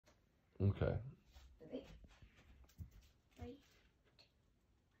Okay.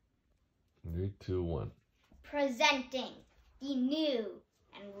 3, 2, 1. Presenting the new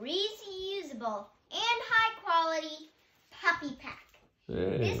and reusable and high quality puppy pack.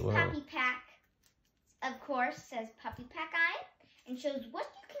 Hey, This wow. puppy pack, of course, says puppy pack on it and shows what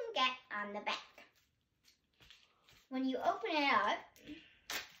you can get on the back. When you open it up,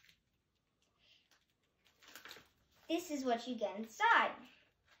 this is what you get inside.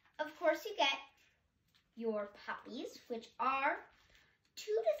 Of course, you get your puppies, which are 2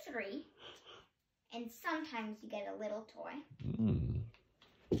 to 3, and sometimes you get a little toy.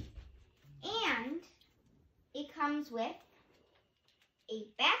 And it comes with a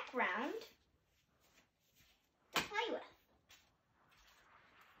background to play with.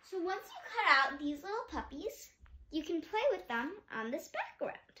 So once you cut out these little puppies, you can play with them on this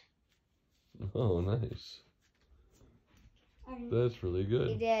background. Oh, nice. And that's really good.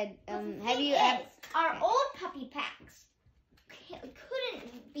 You did. Our old puppy packs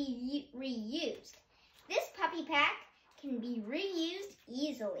couldn't be reused. This puppy pack can be reused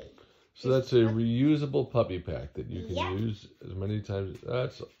easily. So that's a reusable puppy pack that you can Yep. use as many times.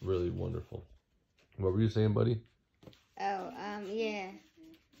 That's really wonderful. What were you saying, buddy? Yeah.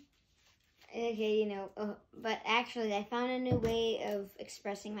 Okay, but actually I found a new way of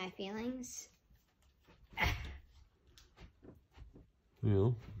expressing my feelings.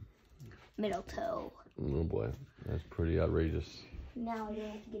 Middle toe. Oh boy, that's pretty outrageous. Now I don't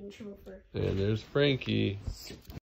have to get in trouble for. And there's Frankie.